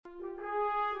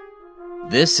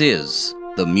This is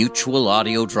the Mutual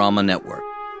Audio Drama Network.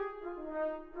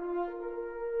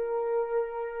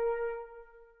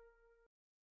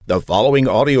 The following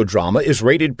audio drama is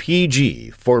rated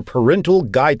PG for parental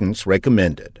guidance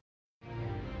recommended.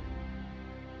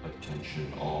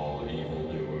 Attention all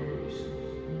evildoers,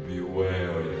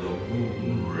 beware the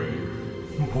moon wraith.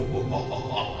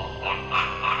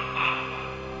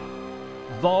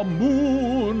 The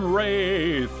Moon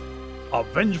Wraith! A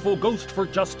vengeful ghost for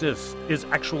justice is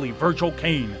actually Virgil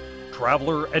Kane,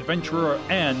 traveler, adventurer,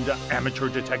 and amateur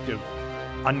detective.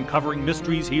 Uncovering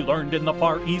mysteries he learned in the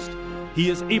Far East, he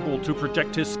is able to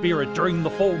project his spirit during the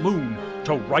full moon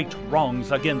to right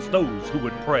wrongs against those who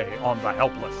would prey on the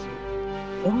helpless.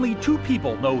 Only two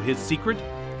people know his secret: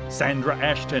 Sandra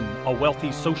Ashton, a wealthy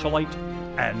socialite,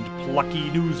 and plucky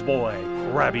newsboy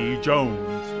Krabby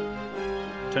Jones.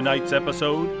 Tonight's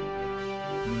episode: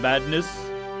 Madness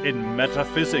in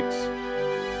Metaphysics.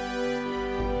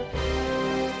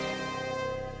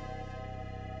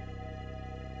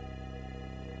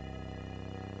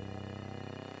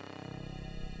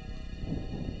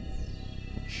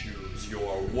 Choose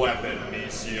your weapon,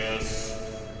 Mesius.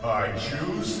 I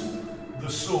choose the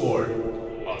sword.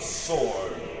 A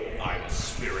sword? I'm a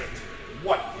spirit.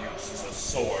 What use is a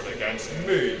sword against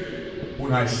me?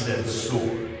 When I said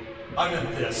sword, I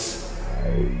meant this.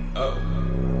 Oh.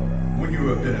 When you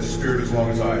have been a spirit as long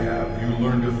as I have, you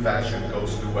learn to fashion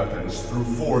ghostly weapons through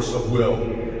force of will.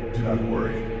 Do not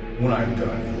worry. When I'm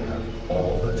done, you will have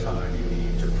all the time you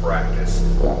need to practice.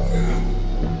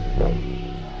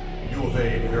 You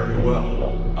evade very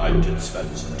well. I did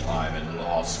spend some time in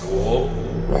law school.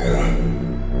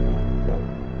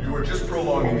 You are just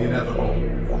prolonging the inevitable.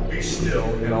 Be still,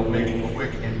 and I'll make it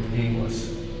quick and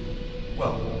painless.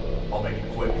 Well, I'll make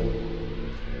it quick.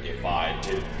 If I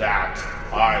did that,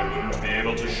 I wouldn't be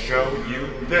able to show you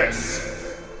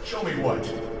this. Show me what?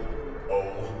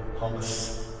 Oh,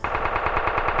 hummus.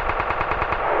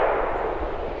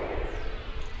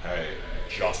 Hey,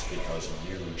 just because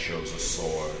you chose a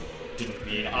sword didn't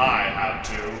mean I had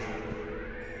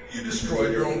to. You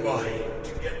destroyed your own body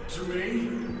to get to me?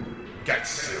 Get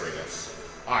serious.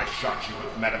 I shot you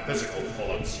with metaphysical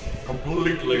bullets,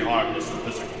 completely harmless to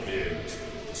physical beings.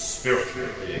 To spiritual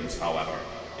beings, however,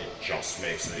 it just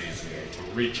makes it easier to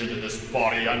reach into this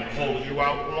body and pull you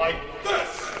out like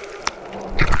this!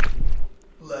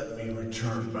 Let me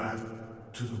return back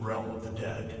to the realm of the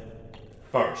dead.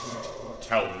 First,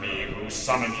 tell me who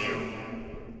summoned you.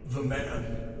 The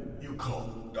man you call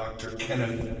Dr.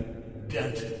 Kenneth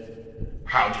Dent.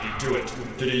 How did he do it?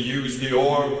 Did he use the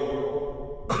orb?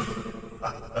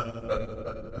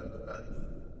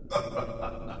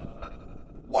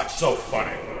 What's so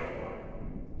funny?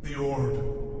 The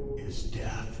orb is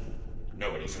death.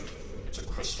 No, it isn't. It's a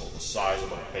crystal the size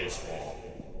of a baseball.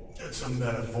 It's a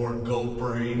metaphor, goat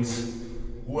brains.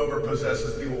 Whoever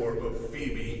possesses the orb of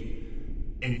Phoebe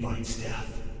invites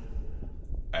death.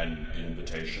 An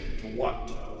invitation to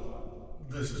what?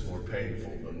 This is more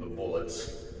painful than the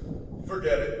bullets.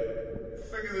 Forget it.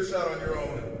 Figure this out on your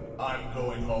own. I'm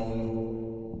going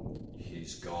home.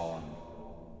 He's gone.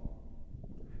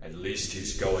 At least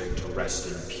he's going to rest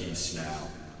in peace now,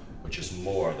 which is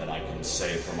more than I can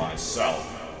say for myself.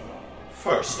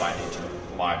 First, I need to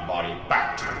move my body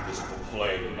back to the physical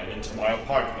plane and into my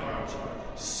apartment.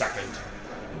 Second,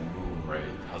 the Moon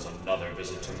Wraith has another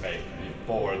visit to make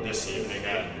before this evening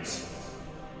ends.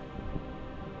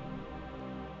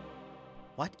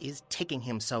 What is taking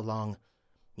him so long?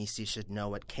 Mesi should know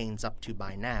what Kane's up to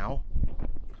by now.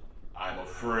 I'm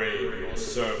afraid your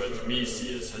servant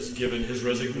Mesius has given his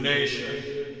resignation.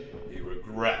 He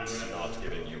regrets not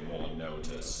giving you more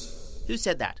notice. Who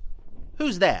said that?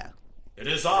 Who's there? It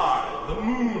is I, the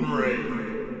Moon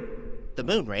Wraith. The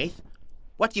Moon Wraith?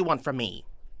 What do you want from me?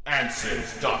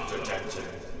 Answers, Dr. Denton.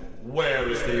 Where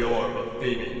is the orb of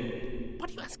Phoebe?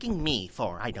 What are you asking me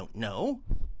for? I don't know.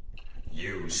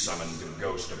 You summoned the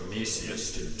ghost of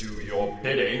Mesius to do your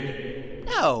bidding.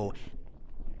 No.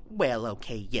 Well,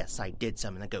 okay, yes, I did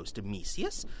summon the ghost of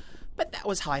Mesius, but that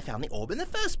was how I found the orb in the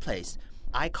first place.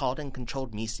 I called and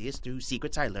controlled Mesius through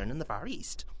secrets I learned in the Far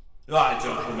East. I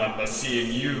don't remember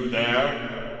seeing you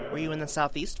there. Were you in the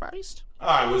Southeast Far East?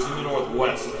 I was in the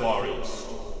Northwest Far East.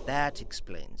 That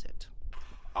explains it.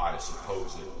 I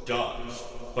suppose it does,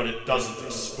 but it doesn't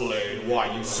explain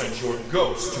why you sent your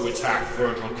ghost to attack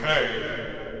Virgil Kane.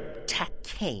 Attack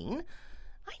Kane?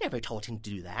 I never told him to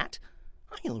do that.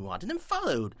 I only wanted him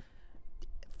followed.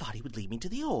 Thought he would lead me to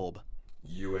the orb.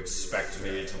 You expect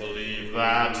me to believe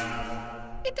that?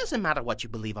 It doesn't matter what you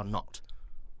believe or not.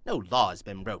 No law has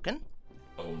been broken.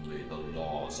 Only the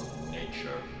laws of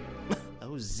nature.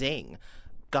 Oh, zing.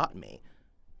 Got me.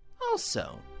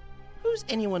 Also, who's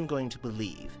anyone going to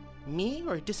believe? Me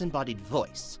or a disembodied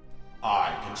voice?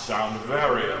 I can sound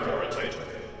very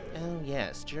authoritative. Oh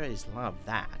yes, juries love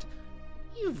that.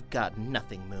 You've got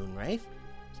nothing, Moonwraith.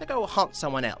 So go haunt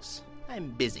someone else.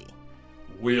 I'm busy.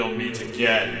 We'll meet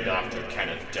again, Dr.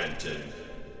 Kenneth Denton.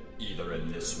 Either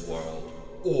in this world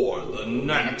or the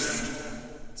next.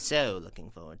 So looking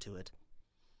forward to it.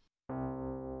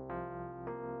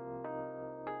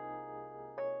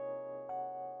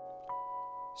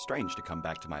 Strange to come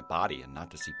back to my body and not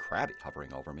to see Krabby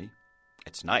hovering over me.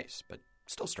 It's nice, but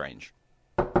still strange.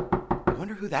 I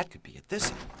wonder who that could be at this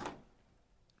end.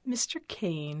 Mr.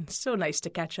 Kane, so nice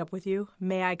to catch up with you.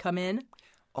 May I come in?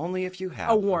 Only if you have...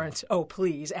 A warrant. Oh,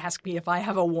 please, ask me if I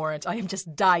have a warrant. I am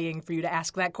just dying for you to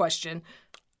ask that question.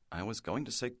 I was going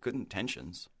to say good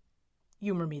intentions.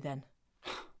 Humor me, then.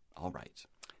 All right.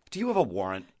 Do you have a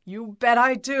warrant? You bet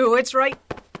I do. It's right...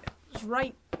 It's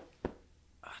right...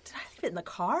 Did I leave it in the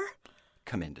car?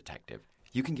 Come in, Detective.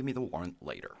 You can give me the warrant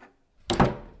later.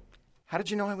 How did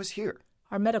you know I was here?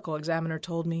 Our medical examiner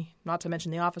told me, not to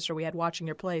mention the officer we had watching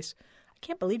your place. I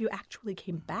can't believe you actually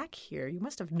came back here. You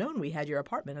must have known we had your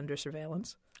apartment under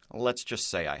surveillance. Let's just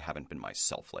say I haven't been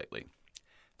myself lately.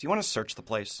 Do you want to search the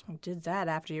place? I did that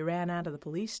after you ran out of the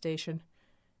police station.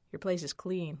 Your place is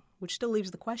clean, which still leaves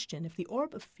the question, if the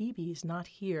Orb of Phoebe is not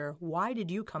here, why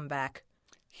did you come back?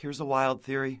 Here's a wild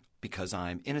theory. Because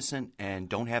I'm innocent and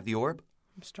don't have the orb?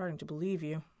 I'm starting to believe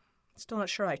you. Still not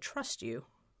sure I trust you.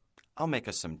 I'll make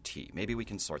us some tea. Maybe we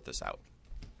can sort this out.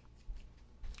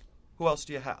 Who else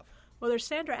do you have? Well, there's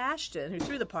Sandra Ashton, who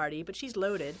threw the party, but she's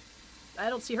loaded. I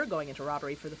don't see her going into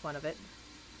robbery for the fun of it.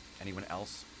 Anyone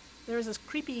else? There was this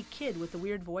creepy kid with the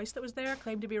weird voice that was there,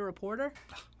 claimed to be a reporter.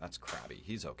 That's Krabby.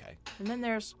 He's okay. And then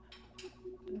there's...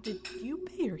 Did you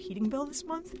pay your heating bill this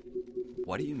month?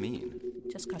 What do you mean?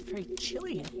 It just got very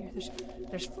chilly in here.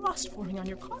 There's frost forming on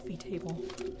your coffee table.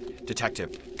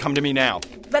 Detective, come to me now.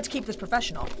 Let's keep this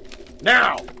professional.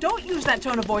 Now! Don't use that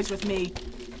tone of voice with me.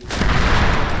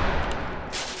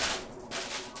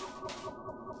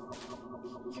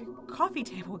 Your coffee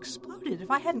table exploded.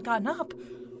 If I hadn't gotten up...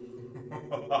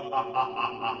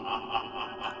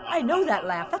 I know that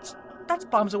laugh. That's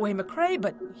Bombs Away McCrae,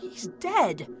 but he's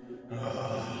dead.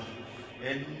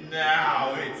 And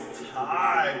now it's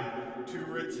time to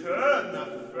return the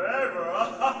favor.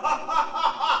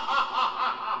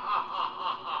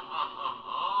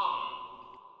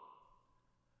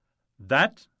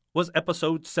 That was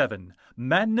Episode 7,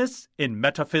 Madness in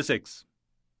Metaphysics.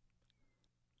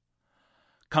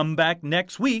 Come back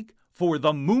next week for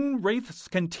the Moonwraith's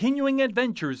continuing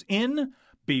adventures in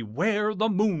Beware the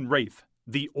Moonwraith,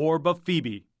 the Orb of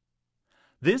Phoebe.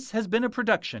 This has been a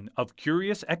production of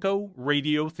Curious Echo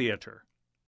Radio Theater.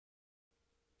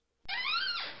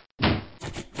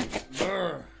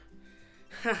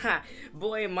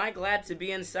 Boy, am I glad to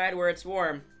be inside where it's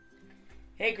warm.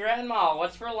 Hey, Grandma,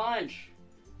 what's for lunch?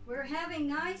 We're having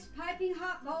nice piping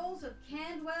hot bowls of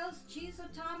Candwell's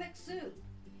Cheeseotomic soup.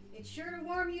 It's sure to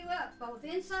warm you up, both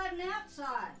inside and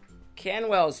outside.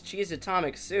 Canwell's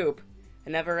Cheeseotomic soup?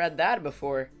 I never had that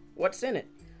before. What's in it?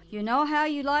 You know how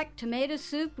you like tomato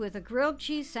soup with a grilled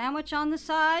cheese sandwich on the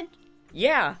side?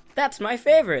 Yeah, that's my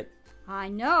favorite. I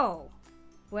know.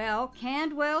 Well,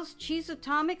 Candwell's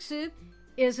Cheeseotomic soup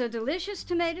is a delicious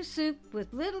tomato soup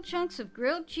with little chunks of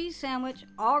grilled cheese sandwich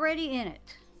already in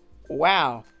it.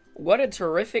 Wow, what a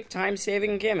terrific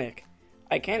time-saving gimmick.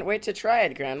 I can't wait to try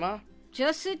it, Grandma.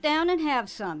 Just sit down and have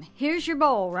some. Here's your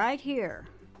bowl right here.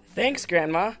 Thanks,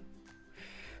 Grandma.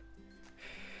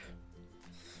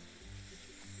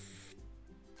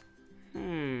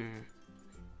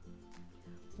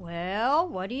 Well,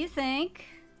 what do you think?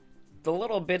 The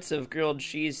little bits of grilled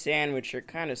cheese sandwich are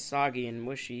kind of soggy and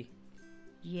mushy.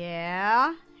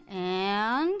 Yeah,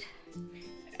 and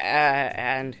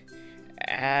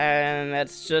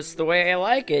that's just the way I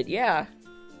like it, yeah.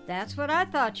 That's what I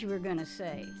thought you were gonna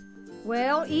say.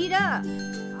 Well, eat up.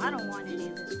 I don't want any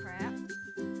of this crap.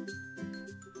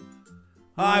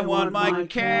 I want my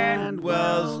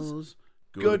Candwell's.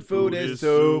 Good food is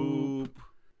soup.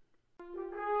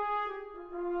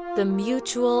 The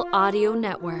Mutual Audio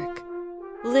Network.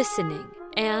 Listening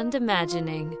and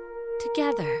imagining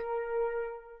together.